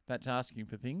 that's asking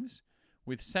for things,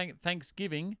 with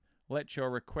thanksgiving, let your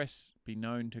requests be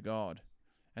known to God.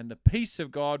 And the peace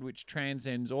of God, which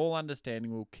transcends all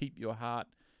understanding, will keep your heart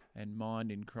and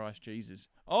mind in Christ Jesus.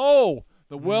 Oh,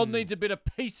 the world Mm. needs a bit of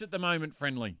peace at the moment,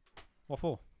 friendly. What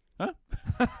for? Huh?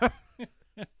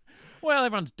 Well,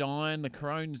 everyone's dying. The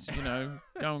corona's,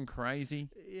 going crazy.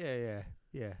 Yeah.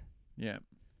 Yeah,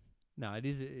 No,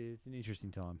 it's an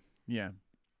interesting time. yeah.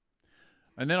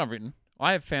 And then I've written,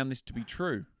 I have found this to be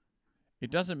true. It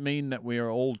doesn't mean that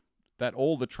all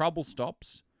the trouble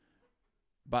stops,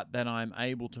 but that I'm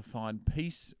able to find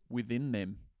peace within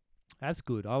them. That's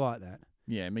good. I like that.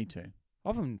 Yeah, me too.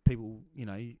 Often people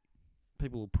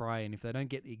will pray, and if they don't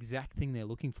get the exact thing they're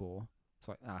looking for, it's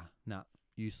like,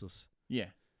 useless. Yeah,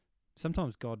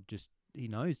 Sometimes God he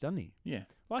knows, doesn't he? yeah.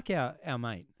 Like our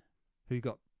mate who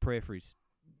got prayer for his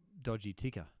dodgy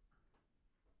ticker.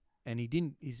 And he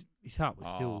didn't, his heart was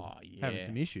still having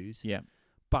some issues. Yeah,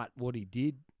 But what he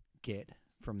did get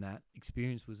from that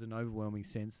experience was an overwhelming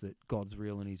sense that God's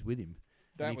real and he's with him.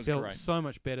 that and he was felt great. so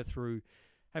much better through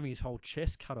having his whole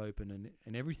chest cut open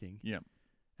and everything. Yeah,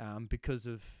 Because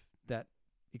of that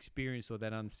experience or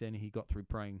that understanding he got through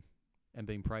praying and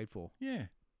being prayed for. yeah,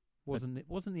 Wasn't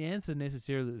the answer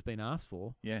necessarily that was being asked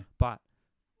for, yeah, but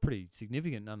pretty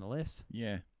significant nonetheless.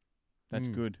 yeah. That's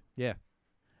Mm. good. Yeah.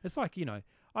 It's like,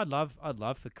 I'd love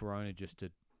for Corona just to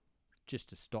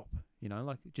stop,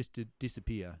 like just to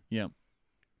disappear. Yeah,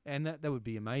 And that would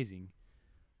be amazing.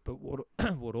 But what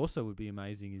what also would be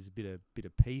amazing is a bit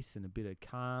of peace and a bit of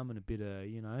calm and a bit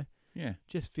of, yeah.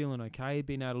 just feeling okay,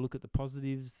 being able to look at the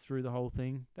positives through the whole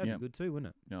thing. That'd Yep. be good too,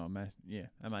 wouldn't it? No, yeah,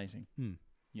 amazing. Hmm.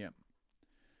 Yeah.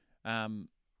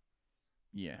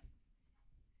 Yeah.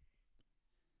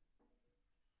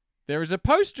 There is a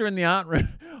poster in the art room.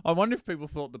 I wonder if people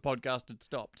thought the podcast had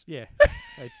stopped. Yeah.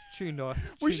 They tuned off,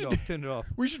 We should- turned it off.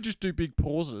 We should just do big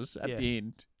pauses at Yeah. the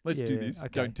end. Let's do Yeah, this. okay.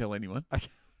 Don't tell anyone. Okay.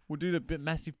 We'll do the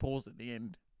massive pause at the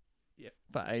end. Yep.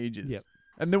 For ages. Yep.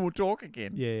 And then we'll talk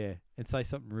again. Yeah. And say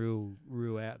something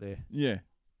real out there. Yeah.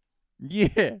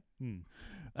 Yeah. Hmm.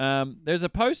 There's a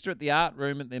poster at the art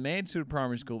room at the Mansfield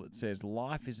Primary School that says,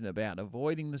 life isn't about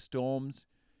avoiding the storms.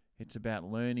 It's about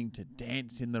learning to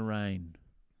dance in the rain.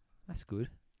 That's good.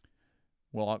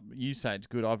 Well, you say it's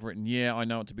good. I've written, yeah, I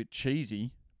know it's a bit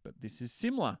cheesy, but this is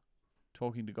similar.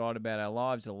 Talking to God about our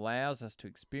lives allows us to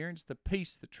experience the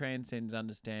peace that transcends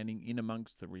understanding in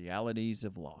amongst the realities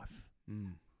of life.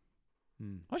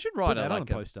 I should write Put that on like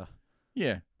a poster.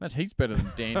 Yeah, that's heaps better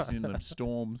than dancing in the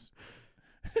storms.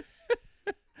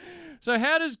 So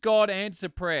how does God answer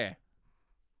prayer?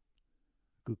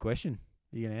 Good question.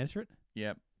 You going to answer it?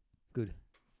 Yep. Good.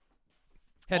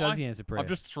 How does he answer prayer? I've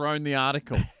just thrown the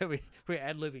article. We're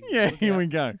ad-libbing. Yeah, Look here out. we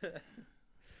go.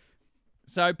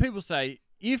 So people say,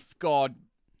 if God,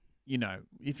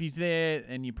 if he's there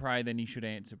and you pray, then he should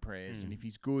answer prayers. And if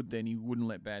he's good, then he wouldn't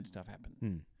let bad stuff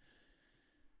happen.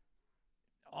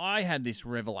 I had this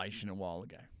revelation a while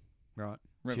ago. Right.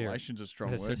 Revelation's a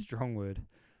strong That's word. a strong word.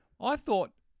 I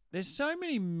thought there's so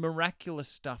many miraculous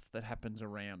stuff that happens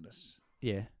around us.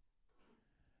 Yeah.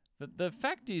 The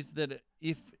fact is that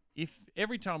if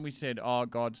every time we said, oh,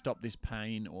 God, stop this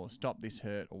pain or stop this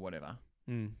hurt or whatever,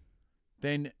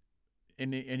 then,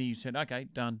 and he said, okay,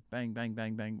 done, bang, bang,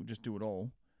 bang, bang, we'll just do it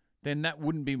all, then that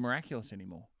wouldn't be miraculous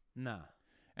anymore. No.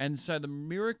 And so the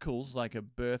miracles like a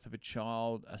birth of a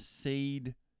child, a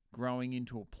seed growing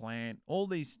into a plant, all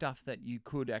these stuff that you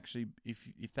could actually,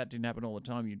 if that didn't happen all the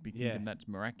time, you'd be thinking that's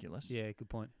miraculous. Yeah, good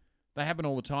point. They happen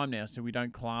all the time now, so we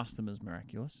don't class them as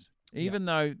miraculous. Even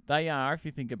though they are, if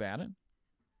you think about it,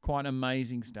 quite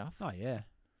amazing stuff. Oh, yeah.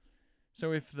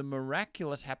 So if the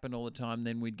miraculous happened all the time,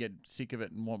 then we'd get sick of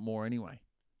it and want more anyway.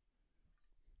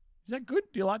 Is that good?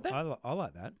 Do you like that? I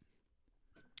like that.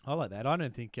 I like that. I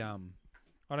don't think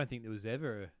there was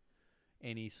ever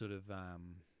any sort of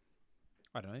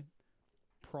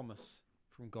promise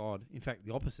from God. In fact,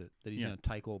 the opposite, that he's going to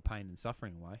take all pain and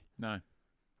suffering away. No.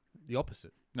 The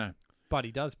opposite. No. But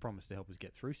he does promise to help us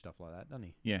get through stuff like that, doesn't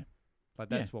he? Yeah. Like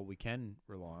that's what we can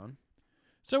rely on.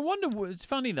 So it's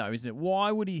funny though, isn't it?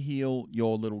 Why would he heal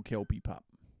your little Kelpie pup?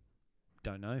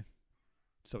 Don't know.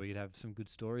 So we could have some good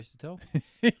stories to tell.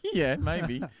 Yeah,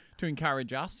 maybe to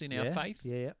encourage us in our faith.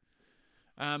 Yeah.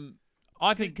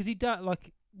 I think because he does.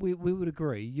 Like we would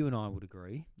agree. You and I would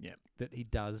agree. Yeah. That he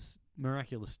does.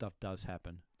 Miraculous stuff does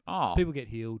happen. Oh, people get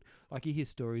healed. Like you hear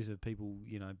stories of people,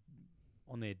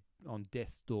 on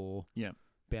death's door. Yeah.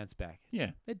 Bounce back.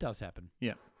 Yeah. It does happen.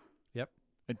 Yeah. Yep.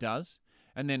 It does.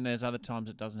 And then there's other times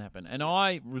it doesn't happen. And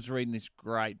I was reading this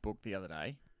great book the other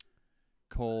day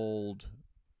called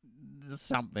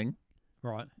something.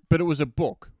 Right. But it was a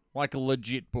book, like a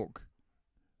legit book,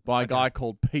 by a guy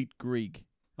called Pete Greig.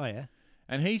 Oh, yeah.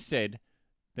 And he said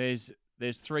there's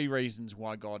 3 reasons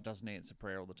why God doesn't answer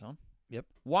prayer all the time. Yep.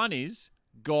 One is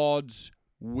God's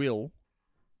will,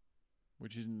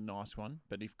 which isn't a nice one.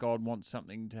 But if God wants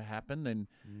something to happen, then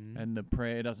and the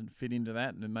prayer doesn't fit into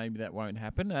that, then maybe that won't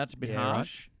happen. That's a bit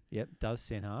harsh. Right. Yep, does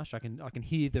sound harsh. I can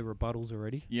hear the rebuttals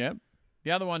already. Yep.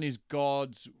 The other one is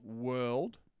God's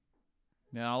world.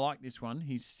 Now, I like this one.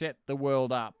 He's set the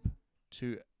world up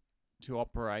to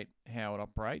operate how it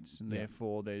operates, and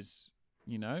therefore there's,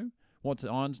 what's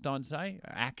Einstein say?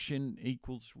 Action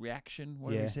equals reaction,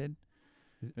 whatever he said.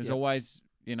 There's always,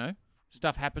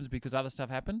 stuff happens because other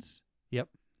stuff happens. Yep.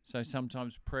 So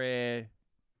sometimes prayer,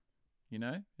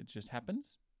 it just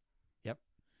happens. Yep.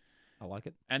 I like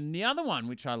it. And the other one,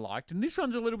 which I liked, and this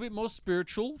one's a little bit more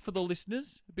spiritual for the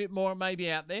listeners, a bit more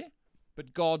maybe out there,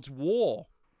 but God's war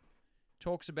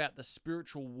talks about the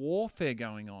spiritual warfare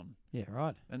going on. Yeah,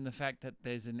 right. And the fact that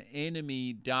there's an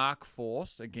enemy dark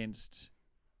force against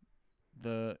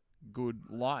the good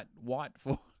light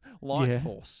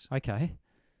force. Okay.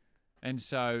 And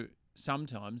so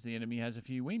sometimes the enemy has a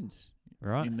few wins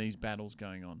in these battles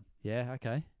going on. Yeah,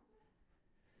 okay.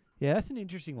 Yeah, that's an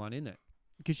interesting one, isn't it?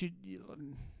 Because you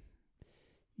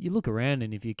look around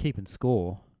and if you're keeping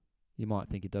score, you might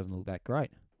think it doesn't look that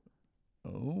great.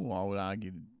 Oh, I would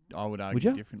argue Would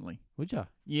ya? differently. Would you?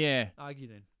 Yeah. Argue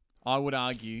then. I would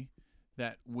argue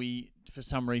that for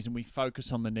some reason, we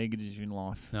focus on the negatives in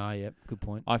life. No, yeah, good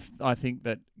point. I think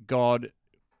that God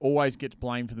always gets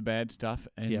blamed for the bad stuff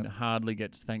and hardly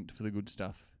gets thanked for the good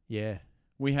stuff. Yeah.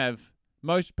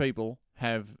 Most people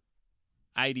have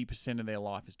 80% of their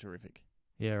life is terrific.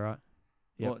 Yeah, right.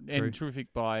 Yep, and terrific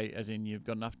as in you've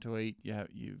got enough to eat,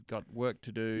 you've got work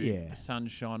to do, the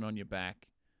sun's shining on your back.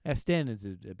 Our standards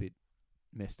are a bit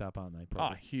messed up, aren't they?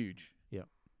 Probably. Oh, huge. Yep.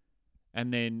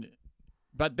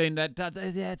 But then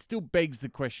it still begs the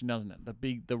question, doesn't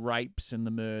it? The rapes and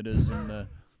the murders and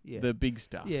the big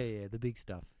stuff. Yeah, the big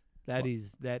stuff.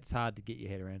 That's hard to get your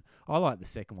head around. I like the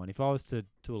second one. If I was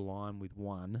to align with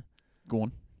one, go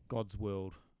on. God's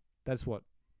world. That's what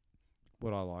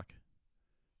I like.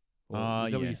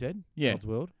 Is that what you said? Yeah. God's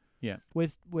world. Yeah.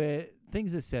 Where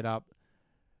things are set up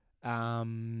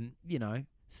You know,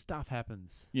 stuff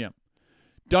happens.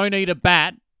 Don't eat a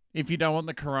bat if you don't want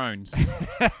the corones.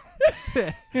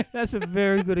 That's a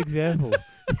very good example.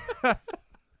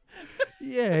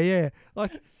 Yeah.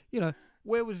 Like, you know,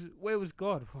 where was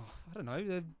God? Oh, I don't know.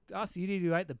 They asked the idiot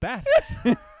who ate the bat.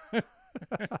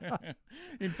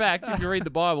 In fact, if you read the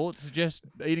Bible, it suggests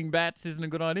eating bats isn't a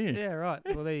good idea. Yeah, right.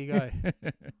 Well, there you go.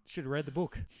 Should have read the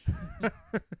book.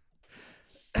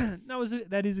 No,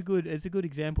 that is a good. It's a good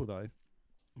example though,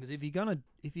 because if you're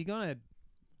gonna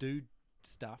do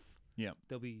stuff,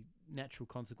 there'll be natural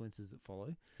consequences that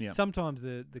follow. Yeah. Sometimes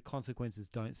the consequences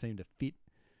don't seem to fit,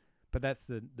 but that's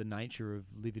the nature of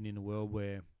living in a world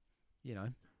where, you know,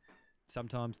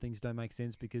 sometimes things don't make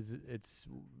sense because it's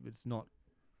not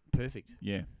perfect.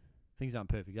 Yeah. Things aren't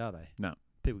perfect, are they? No.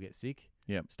 People get sick.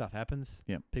 Yep. Stuff happens.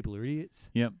 Yep. People are idiots.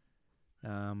 Yep.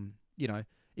 You know,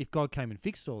 if God came and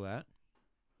fixed all that,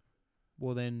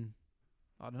 well then,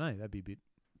 I don't know, that'd be a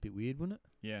bit weird, wouldn't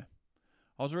it? Yeah.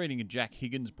 I was reading a Jack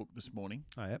Higgins book this morning.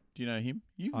 Oh, yep. Do you know him?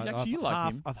 You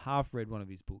like him. I've half read one of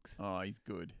his books. Oh, he's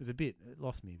good. It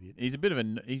lost me a bit. He's a bit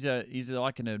of he's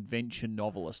like an adventure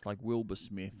novelist, like Wilbur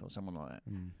Smith or someone like that.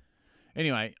 Mm.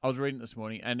 Anyway, I was reading it this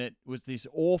morning, and it was this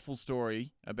awful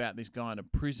story about this guy in a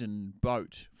prison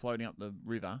boat floating up the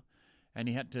river, and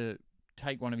he had to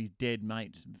take one of his dead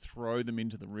mates and throw them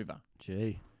into the river.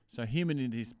 Gee. So him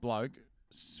and this bloke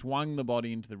swung the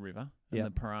body into the river, and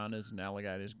the piranhas and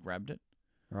alligators grabbed it.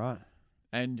 Right.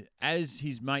 And as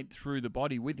his mate threw the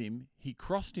body with him, he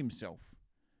crossed himself.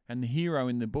 And the hero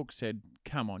in the book said,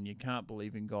 "Come on, you can't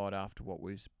believe in God after what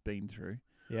we've been through."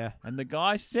 Yeah. And the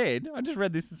guy said, I just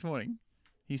read this morning,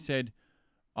 he said,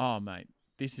 "Oh, mate,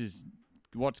 this is,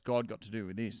 what's God got to do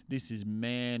with this? This is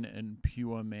man and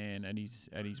pure man at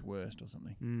his worst," or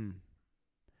something. Mm.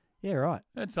 Yeah, right.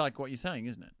 That's like what you're saying,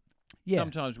 isn't it? Yeah.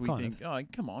 Sometimes we think, oh,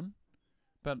 come on.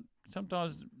 But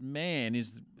sometimes man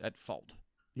is at fault.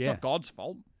 It's not God's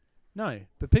fault. No,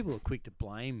 but people are quick to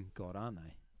blame God, aren't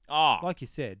they? Oh. Like you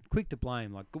said, quick to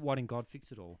blame, like, why didn't God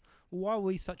fix it all? Well, why were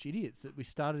we such idiots that we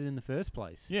started in the first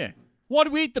place? Yeah. Why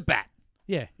did we eat the bat?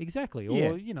 Yeah, exactly. Yeah.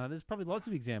 Or, you know, there's probably lots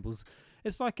of examples.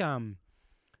 It's like, I don't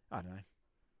know.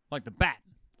 Like the bat.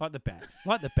 Like the bat.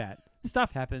 Like the bat.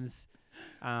 Stuff happens.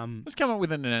 Let's come up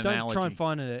with an analogy. Don't try and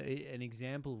find an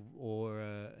example or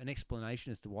an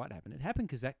explanation as to why it happened. It happened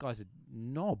because that guy's a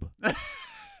knob.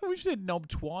 We've said knob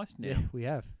twice now. Yeah, we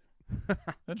have.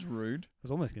 That's rude. I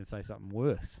was almost going to say something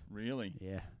worse. Really?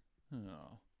 Yeah.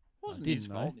 Oh. Wasn't his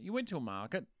fault. You went to a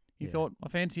market. You Yeah. thought, I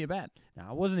fancy a bat. No,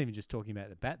 I wasn't even just talking about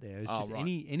the bat there. It was just right.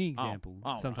 any example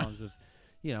sometimes of,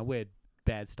 you know, where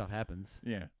bad stuff happens.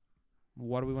 Yeah.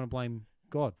 Why do we want to blame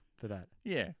God for that?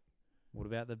 Yeah. What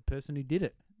about the person who did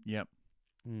it? Yep.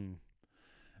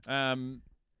 Mm.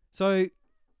 So,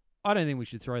 I don't think we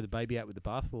should throw the baby out with the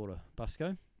bathwater,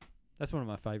 Busco. That's one of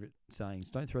my favourite sayings.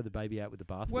 Don't throw the baby out with the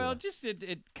bathwater. Well, just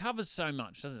it covers so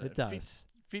much, doesn't it? It does.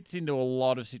 Fits into a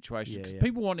lot of situations. Yeah, 'cause yeah.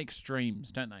 people want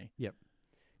extremes, don't they? Yep.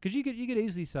 Because you could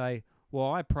easily say,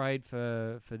 well, I prayed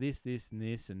for this, and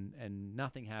this, and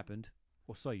nothing happened.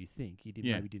 Or so you think. You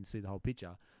maybe didn't see the whole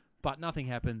picture. But nothing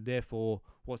happened, therefore,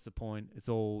 what's the point? It's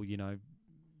all, you know,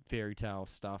 fairy tale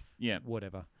stuff. Yeah.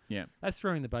 Whatever. Yeah. That's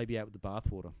throwing the baby out with the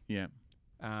bathwater. Yeah.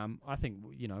 I think,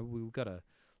 you know, we've got to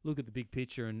look at the big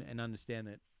picture and understand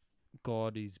that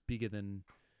God is bigger than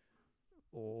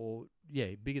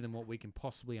bigger than what we can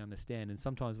possibly understand. And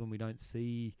sometimes when we don't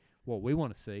see what we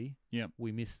want to see,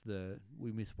 we miss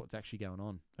what's actually going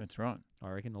on. That's right. I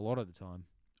reckon a lot of the time.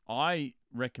 I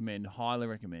highly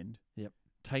recommend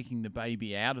taking the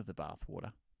baby out of the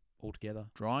bathwater Altogether.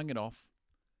 drying it off,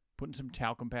 putting some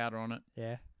talcum powder on it,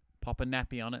 Yeah. pop a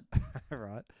nappy on it,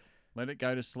 Right. let it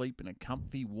go to sleep in a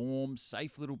comfy, warm,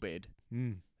 safe little bed,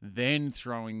 Mm. then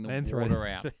throwing the Then throw water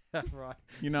out. Right.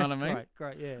 You know what I mean? Right.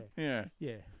 Great. Yeah. Yeah.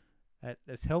 Yeah.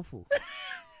 That's helpful.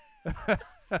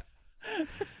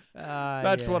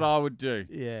 That's what I would do.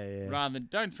 Yeah. Rather than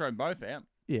don't throw both out.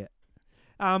 Yeah.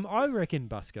 I reckon,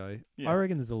 Busco, Yeah. I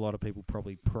reckon there's a lot of people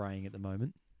probably praying at the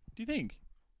moment. Do you think?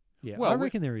 Yeah, Well, I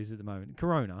reckon there is at the moment.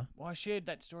 Corona. Well, I shared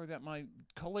that story about my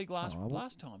colleague last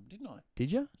time, didn't I?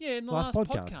 Did you? Yeah, in the Last last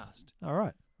podcast. podcast. All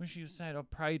right. When she was saying, I've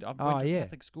went to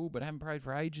Catholic school, but I haven't prayed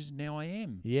for ages, now I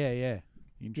am. Yeah.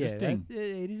 Interesting. Yeah,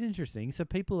 it is interesting. So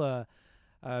people are,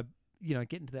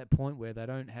 getting to that point where they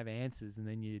don't have answers, and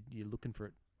then you're looking for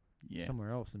it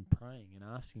somewhere else and praying and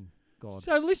asking God.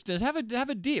 So, listeners, have a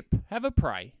dip, have a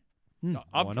pray. Why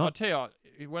I'll not? tell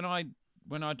you, when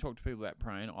I talk to people about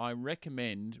praying, I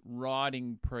recommend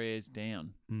writing prayers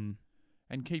down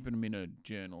and keeping them in a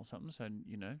journal or something. So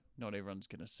not everyone's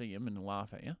going to see them and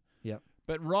laugh at you. Yep.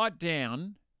 But write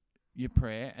down your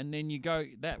prayer, and then you go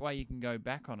that way. You can go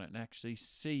back on it and actually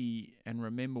see and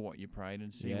remember what you prayed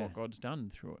and see Yeah. what God's done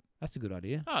through it. That's a good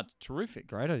idea. Oh, it's terrific.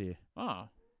 Great idea. Oh,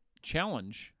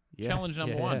 challenge. Yeah. Challenge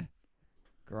number Yeah. one.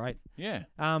 Great. Yeah.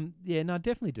 Yeah, no,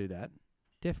 definitely do that.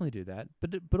 Definitely do that.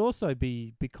 But also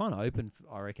be kind of open,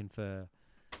 I reckon, for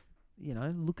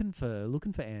looking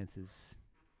for answers.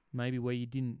 Maybe where you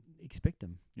didn't expect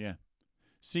them. Yeah.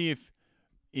 See if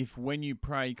when you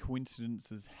pray,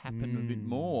 coincidences happen a bit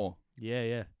more. Yeah,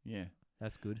 yeah. Yeah.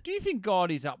 That's good. Do you think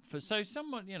God is up for... So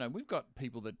someone, we've got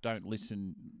people that don't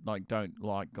like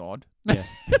God. Yeah.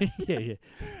 Yeah, yeah.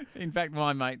 In fact,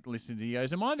 my mate listened to... He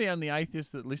goes, am I the only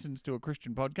atheist that listens to a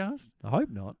Christian podcast? I hope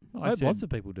not. I hope lots of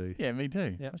people do. Yeah, me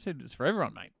too. Yep. I said it's for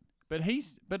everyone, mate.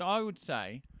 But I would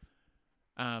say...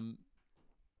 now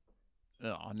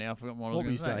I forgot what I was What going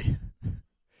would you to say. say?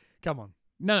 Come on.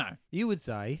 No. You would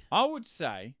say... I would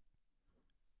say...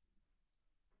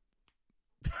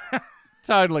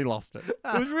 Totally lost it.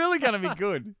 It was really going to be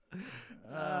good.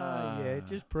 yeah,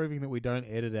 just proving that we don't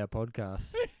edit our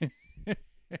podcasts.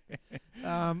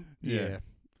 Yeah.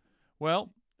 Well,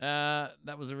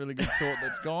 that was a really good thought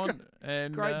that's gone.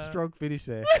 And Great strong finish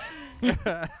there.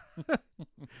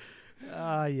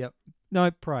 Yep. No,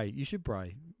 pray. You should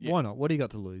pray. Yeah. Why not? What do you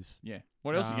got to lose? Yeah.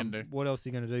 What else are you going to do? What else are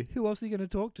you going to do? Who else are you going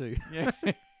to talk to? Yeah.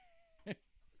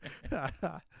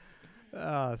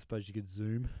 I suppose you could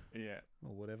Zoom Yeah.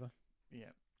 or whatever. Yeah.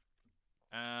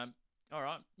 All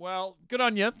right. Well, good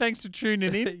on you. Thanks for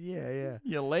tuning in. Yeah.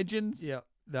 You legends. Yeah.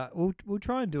 No, we'll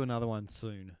try and do another one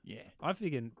soon. Yeah. I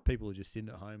figure people are just sitting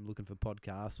at home looking for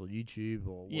podcasts or YouTube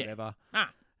or Yeah. whatever.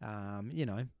 Ah.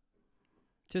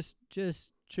 Just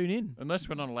tune in. Unless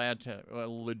we're not allowed to,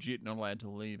 legit not allowed to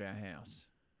leave our house.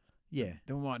 Yeah.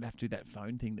 Then we might have to do that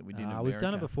phone thing that we did in America. We've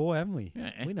done it before, haven't we?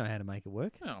 Yeah. We know how to make it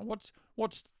work. Oh,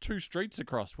 what's 2 streets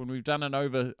across when we've done it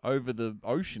over the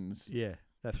oceans? Yeah,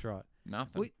 that's right.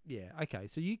 Nothing. Okay.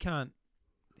 So you can't.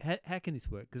 How can this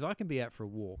work? Because I can be out for a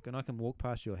walk and I can walk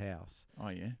past your house. Oh,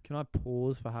 yeah. Can I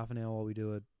pause for half an hour while we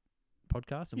do a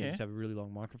podcast and we Yeah. just have a really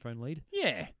long microphone lead?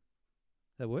 Yeah.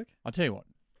 That work? I'll tell you what.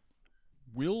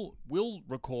 We'll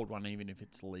record one even if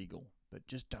it's legal, but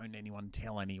just don't anyone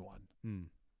tell anyone.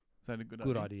 Is that a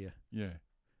good idea. Yeah.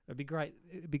 It'd be great.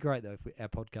 It'd be great though if our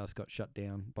podcast got shut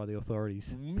down by the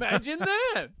authorities. Imagine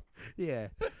that. Yeah.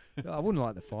 I wouldn't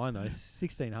like the fine though.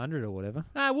 1,600 or whatever.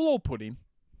 Nah, we'll all put in.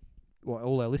 Well,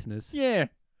 all our listeners. Yeah.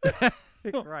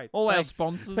 Great. All our Thanks.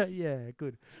 sponsors. Yeah,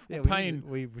 good. Yeah, We're paying-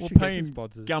 we we're should get some paying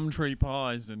sponsors. Gumtree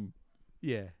pies and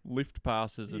Yeah. lift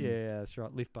passes. And Yeah, that's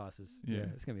right. Lift passes. Yeah. Yeah.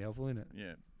 It's going to be helpful, isn't it?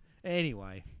 Yeah.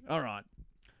 Anyway. All right.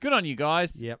 Good on you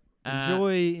guys. Yep. Uh,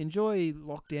 Enjoy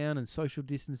lockdown and social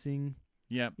distancing.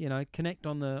 Yep. Connect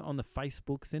on the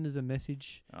Facebook. Send us a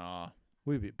message. Oh.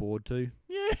 We're a bit bored too.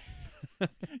 Yeah.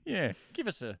 Yeah. Give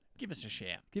us a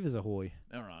shout. Give us a hoy.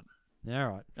 All right. All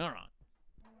right. All right.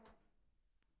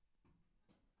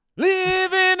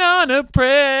 Living on a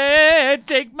prayer,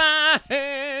 take my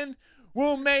hand,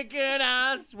 we'll make it,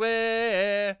 I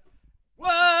swear.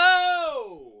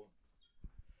 Whoa!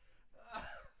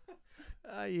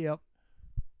 Yep.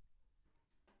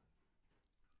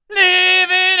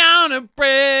 Living on a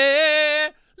prayer.